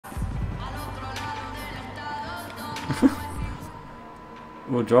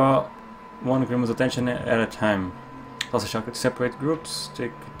We'll draw one criminal's attention at a time. Also, shall separate groups,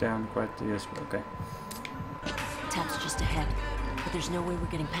 take down quite yes, okay. Tap's just ahead, but there's no way we're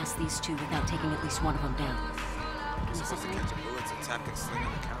getting past these two without taking at least one of them down.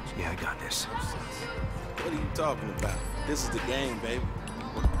 Yeah, I got this. What are you talking about? This is the game, baby.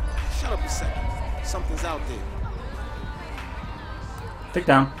 Shut up a second. Something's out there. Take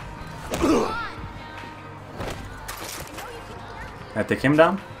down. I take him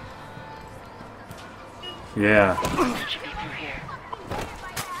down? Yeah.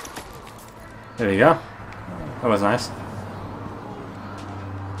 There we go. That was nice.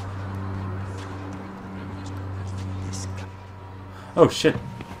 Oh shit.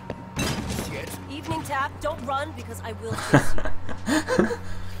 Evening, Tap. Don't run because I will chase you.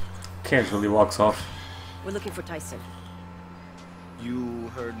 Casually walks off. We're looking for Tyson. You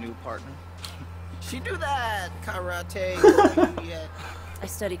her new partner? She do that karate yet? I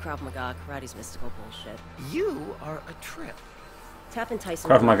study Krav Maga. Karate's mystical bullshit. You are a trip. Tap and Tyson.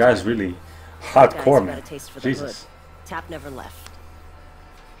 Krav Maga is really hardcore, man. Jesus. Tap never left.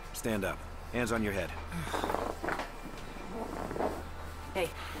 Stand up. Hands on your head. Hey,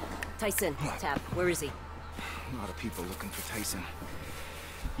 Tyson. Tap. Where is he? A lot of people looking for Tyson.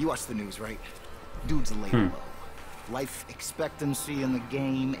 You watch the news, right? Dude's laid low. Life expectancy in the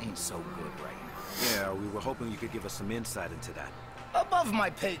game ain't so good right now. Yeah, we were hoping you could give us some insight into that. Above my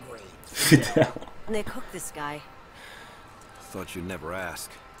pay grade. Nick, hook this guy. Thought you'd never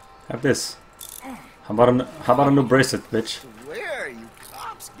ask. Have this. How about a new bracelet, bitch? Where you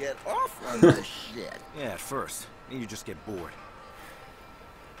cops get off on this shit? Yeah, at first. Then you just get bored.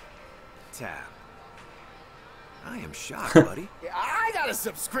 Tab. I am shocked, buddy. Yeah, I got a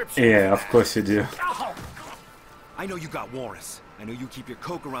subscription. Yeah, of course you do. I know you got warrants. I know you keep your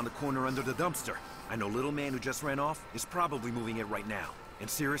coke around the corner under the dumpster. I know little man who just ran off is probably moving it right now. And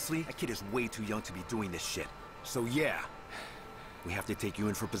seriously, that kid is way too young to be doing this shit. So yeah, we have to take you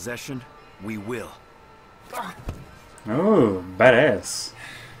in for possession. We will. Oh, badass.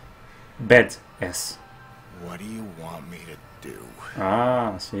 Badass. What do you want me to do?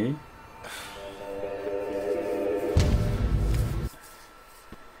 Ah, see?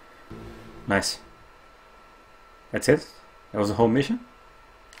 Nice. That's it? That was the whole mission?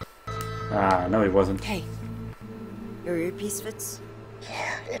 Ah, no it wasn't. Hey, your earpiece fits?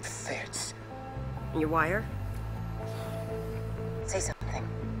 Yeah, it fits. Your wire? Say something.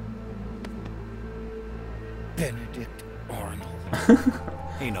 Benedict Arnold.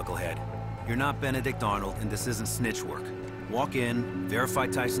 Hey, knucklehead. You're not Benedict Arnold, and this isn't snitch work. Walk in, verify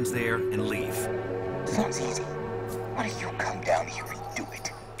Tyson's there, and leave. Sounds easy. Why don't you come down here and do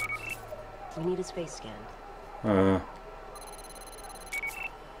it? We need his face scanned.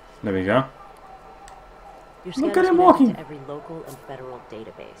 There we go. Your Look scanner's at him connected walking. to every local and federal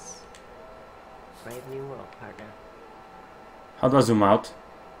database. Brave new world, partner. How do I zoom out?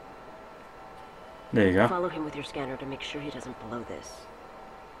 There you go. Follow him with your scanner to make sure he doesn't blow this.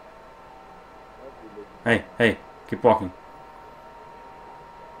 Hey, hey, keep walking.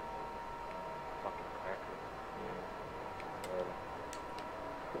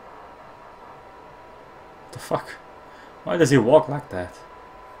 What the fuck? Why does he walk like that?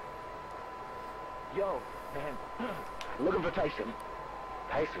 Yo, man, looking for Tyson.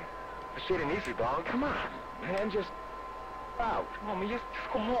 Tyson? That shit ain't easy, dog. Come on, man, just out. Come on, man, just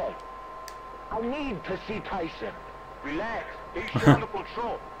go home. I need to see Tyson. Relax. He's under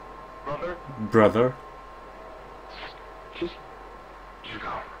control, brother. Brother? Just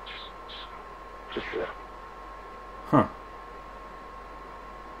go. Just sit. Huh.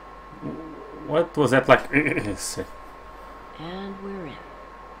 What was that like? And we're in.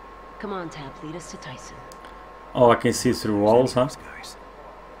 Come on, Tab, lead us to Tyson. Oh, I can see through walls, huh? Guys.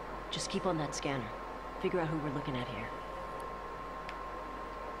 Just keep on that scanner. Figure out who we're looking at here.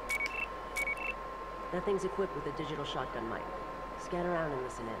 That thing's equipped with a digital shotgun mic. Scan around and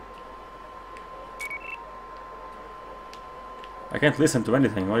listen in. I can't listen to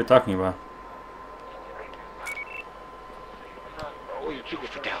anything. What are you talking about? Oh, you keep it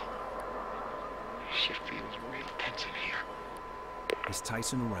for Dell. Shit feels real tense in here. Is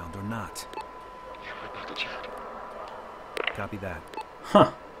Tyson around or not? Yeah, we're about to chat. Copy that.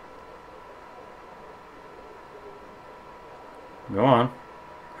 Huh. Go on.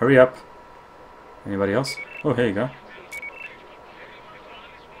 Hurry up. Anybody else? Oh, here you go.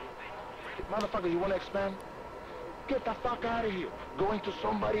 Motherfucker, you wanna expand? Get the fuck out of here. Go into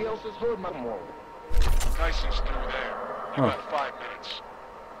somebody else's hood, motherfucker. Tyson's through there. You got 5 minutes.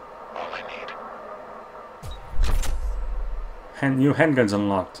 All I need. New handguns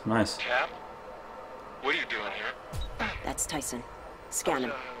unlocked. Nice. Cap? What are you doing here? That's Tyson. Scan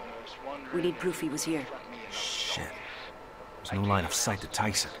him. We need proof he was here. Shit. There's no line of sight to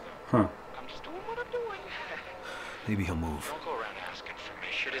Tyson. Huh. I'm just doing what I'm doing. Maybe he'll move. Don't go around asking for me.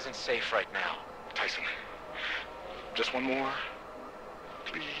 Shit isn't safe right now. Tyson, just one more.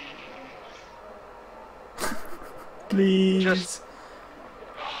 Please. Please. Just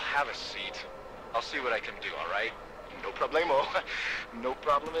have a seat. I'll see what I can do, all right? No problemo. No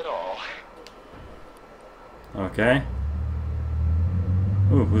problem at all. Okay.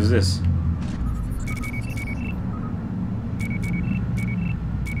 Ooh, who's this?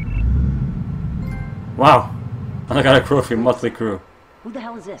 Wow! I got a trophy, Motley Crue. Who the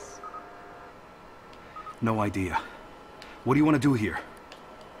hell is this? No idea. What do you want to do here?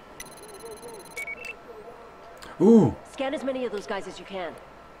 Ooh! Scan as many of those guys as you can.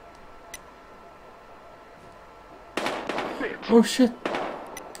 Oh shit!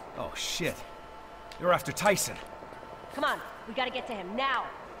 Oh shit. You're after Tyson. Come on, we gotta get to him now.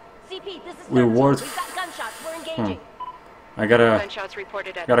 CP, this is We 13. ward- We've got gunshots. We're engaging. I gotta... Gunshots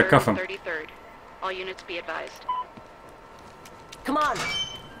reported at Gotta 3rd cuff and him. 33rd. All units be advised. Come on.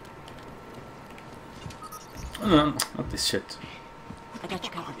 Not this shit. I got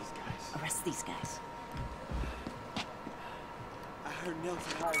you covered. Arrest these guys.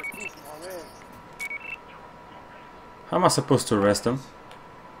 How am I supposed to arrest them?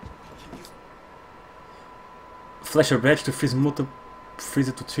 Flash a badge to freeze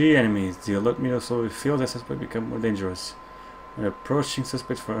it to 3 enemies. The alert meter slowly fills as suspect become more dangerous. When approaching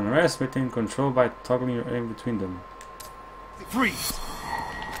suspects for an arrest, maintain control by toggling your aim between them. Freeze!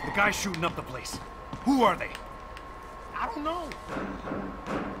 The guys shooting up the place. Who are they? I don't know.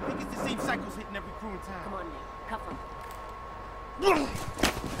 I think it's the same cycles hitting every crew in town. Come on, Nick. Cuff them.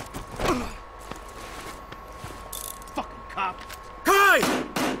 Fucking cop. Kai!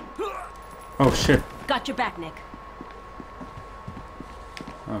 Oh shit. Got your back, Nick.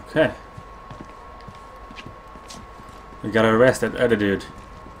 Okay. We gotta arrest that other dude.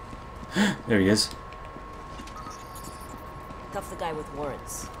 There he is. Cuff the guy with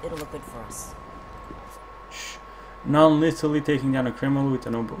warrants. It'll look good for us. Non-lethally taking down a criminal with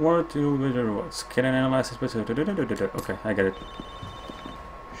an open warrant to rewards. Can I analyze this? Okay, I get it.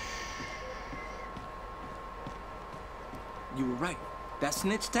 You were right. That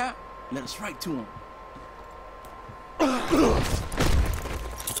snitch tap led us right to him.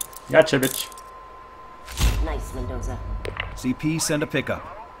 Gotcha, bitch. Nice, Mendoza. CP, send a pickup.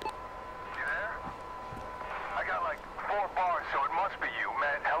 You there? I got like 4 bars, so it must be you,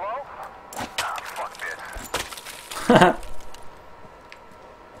 man. Hello? Ah, fuck this.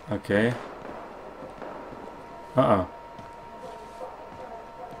 Okay. Uh-oh.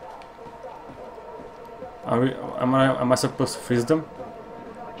 Am I supposed to freeze them?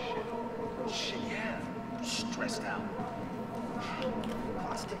 Shit, yeah. Stressed out.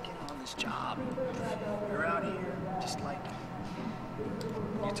 Let's take in on this job. You're out here, just like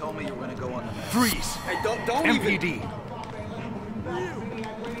you told me you were gonna go on the map. Freeze! Hey, don't MPD!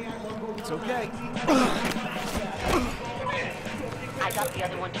 It's okay. I got the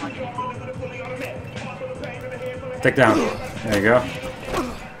other one targeted. Take down. There you go.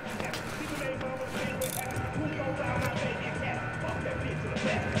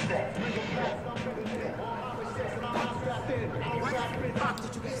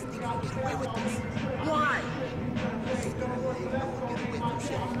 Why?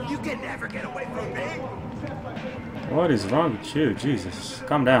 You can never get away from me. What is wrong with you? Jesus.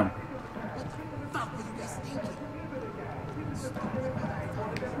 Calm down.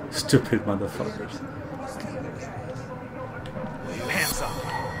 Stupid motherfuckers. Hands up.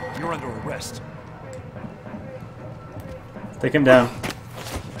 You're under arrest. Take him down.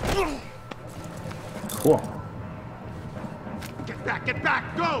 Cool. Get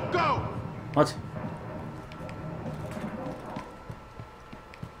back, go, go! What?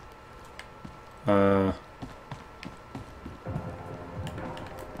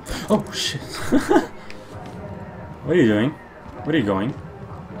 Oh shit. What are you doing? Where are you going?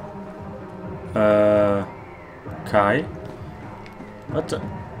 Kai? What the?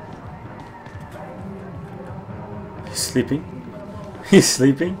 He's sleeping? He's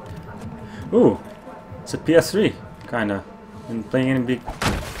sleeping? Ooh, it's a PS3, kinda. And playing any big...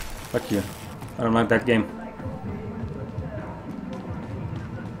 Fuck you. I don't like that game.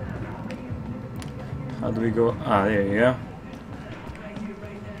 How do we go? Ah, there you go.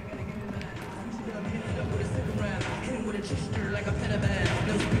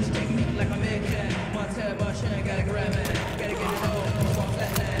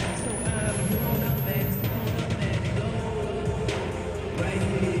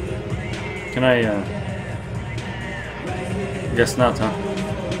 Can I, Guess not, huh?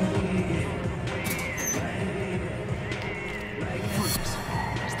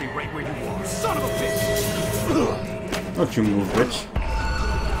 Stay right where you are, son of a bitch! Don't you move, bitch.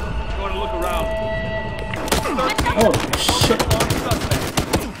 Going to look around. Oh, shit.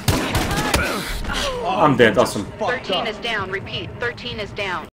 I'm dead, awesome. 13 is down. Repeat, 13 is down.